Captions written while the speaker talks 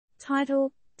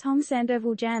Title: Tom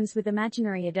Sandoval jams with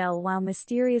imaginary Adele while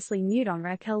mysteriously mute on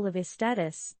Raquel Leviss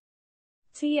status.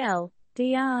 TL:,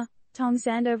 Tom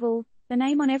Sandoval, the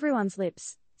name on everyone's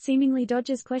lips, seemingly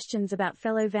dodges questions about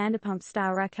fellow Vanderpump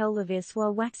star Raquel Leviss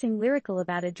while waxing lyrical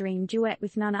about a dream duet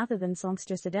with none other than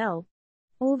songstress Adele.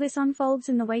 All this unfolds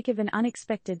in the wake of an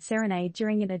unexpected serenade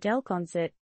during an Adele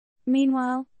concert.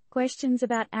 Meanwhile, questions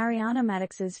about Ariana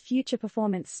Madix's future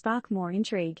performance spark more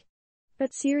intrigue.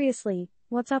 But seriously,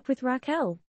 what's up with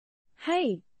Raquel?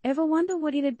 Hey, ever wonder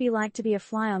what it'd be like to be a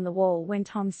fly on the wall when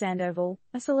Tom Sandoval,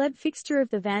 a celeb fixture of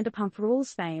the Vanderpump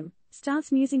Rules fame,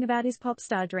 starts musing about his pop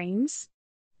star dreams?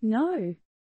 No.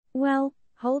 Well,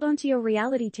 hold on to your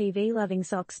reality TV loving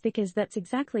socks because that's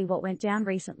exactly what went down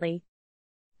recently.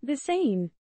 The scene: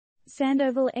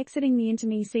 Sandoval exiting the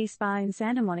Intimacy Spa in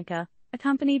Santa Monica,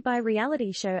 accompanied by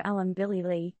reality show alum Billy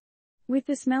Lee. With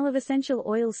the smell of essential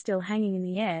oils still hanging in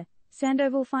the air,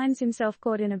 Sandoval finds himself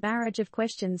caught in a barrage of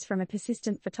questions from a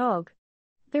persistent photog.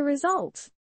 The result: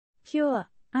 pure,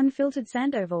 unfiltered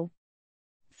Sandoval.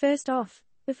 First off,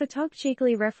 the photog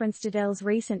cheekily referenced Adele's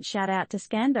recent shout-out to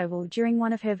Sandoval during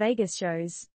one of her Vegas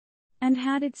shows. And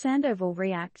how did Sandoval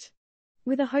react?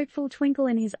 With a hopeful twinkle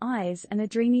in his eyes and a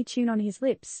dreamy tune on his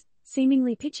lips,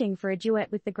 seemingly pitching for a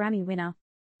duet with the Grammy winner.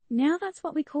 Now that's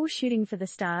what we call shooting for the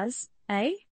stars,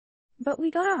 eh? But we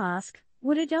gotta ask,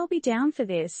 would Adele be down for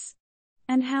this?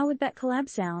 And how would that collab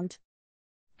sound?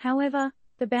 However,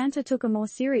 the banter took a more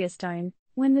serious tone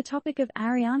when the topic of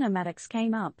Ariana Madix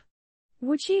came up.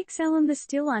 Would she excel in the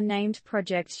still unnamed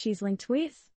project she's linked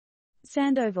with?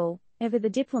 Sandoval, ever the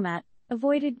diplomat,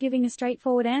 avoided giving a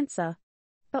straightforward answer.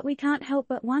 But we can't help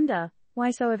but wonder,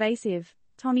 why so evasive,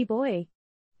 Tommy boy?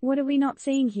 What are we not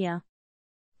seeing here?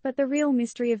 But the real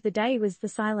mystery of the day was the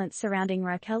silence surrounding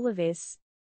Raquel Leviss.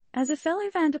 As a fellow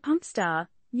Vanderpump star,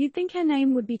 you'd think her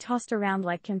name would be tossed around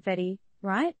like confetti,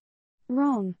 right?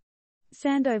 Wrong.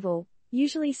 Sandoval,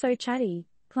 usually so chatty,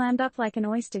 clammed up like an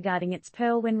oyster guarding its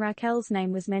pearl when Raquel's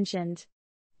name was mentioned.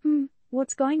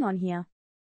 What's going on here?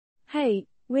 Hey,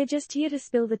 we're just here to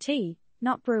spill the tea,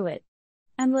 not brew it.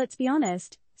 And let's be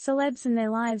honest, celebs and their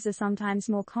lives are sometimes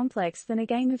more complex than a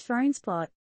Game of Thrones plot.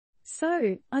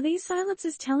 So, are these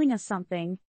silences telling us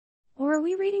something? Or are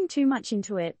we reading too much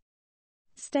into it?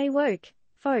 Stay woke,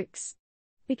 folks.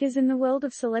 Because in the world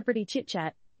of celebrity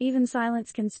chit-chat, even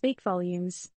silence can speak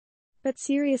volumes. But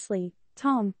seriously,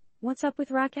 Tom, what's up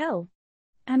with Raquel?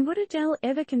 And would Adele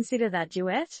ever consider that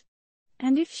duet?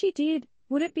 And if she did,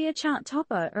 would it be a chart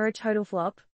topper or a total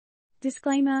flop?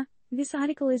 Disclaimer: this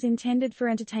article is intended for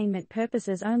entertainment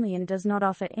purposes only and does not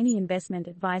offer any investment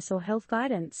advice or health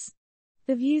guidance.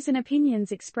 The views and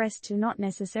opinions expressed do not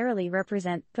necessarily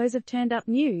represent those of Turned Up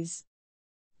News.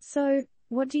 So,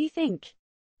 what do you think?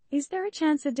 Is there a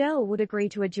chance Adele would agree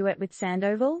to a duet with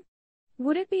Sandoval?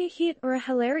 Would it be a hit or a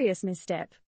hilarious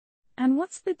misstep? And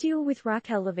what's the deal with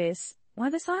Raquel Leviss? Why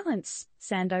the silence,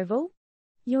 Sandoval?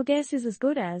 Your guess is as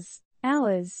good as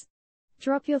ours.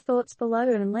 Drop your thoughts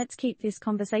below and let's keep this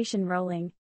conversation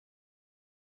rolling.